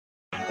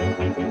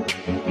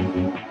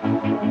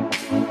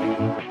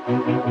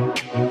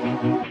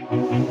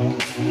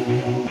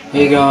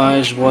Hey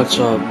guys, what's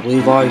up?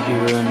 Levi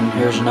here, and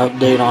here's an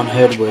update on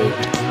Hedwig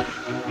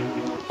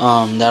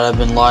that I've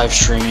been live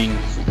streaming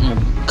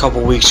a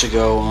couple weeks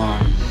ago.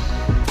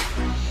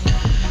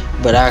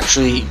 But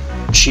actually,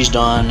 she's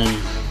done, and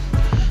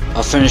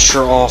I finished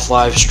her off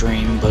live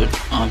stream. But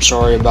I'm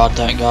sorry about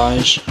that,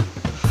 guys.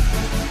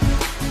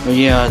 But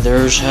yeah,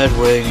 there's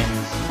Hedwig,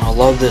 and I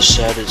love this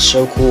set. It's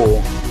so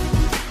cool.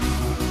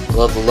 I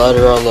love the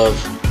letter. I love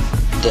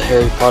the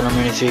Harry Potter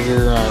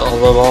minifigure. I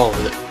love all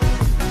of it.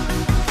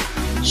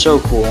 So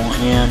cool.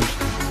 And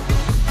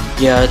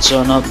yeah, it's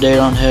an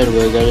update on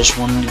Hedwig. I just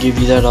wanted to give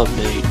you that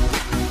update.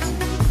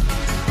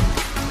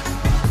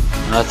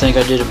 And I think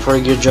I did a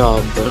pretty good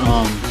job, but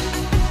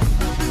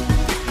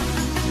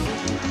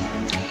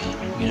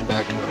get it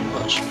back to where it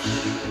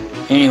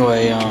was.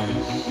 Anyway,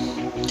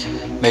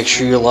 make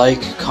sure you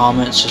like,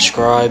 comment,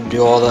 subscribe,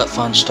 do all that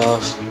fun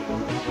stuff,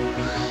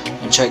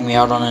 and check me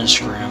out on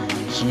Instagram.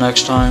 Until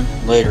next time,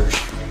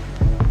 laters.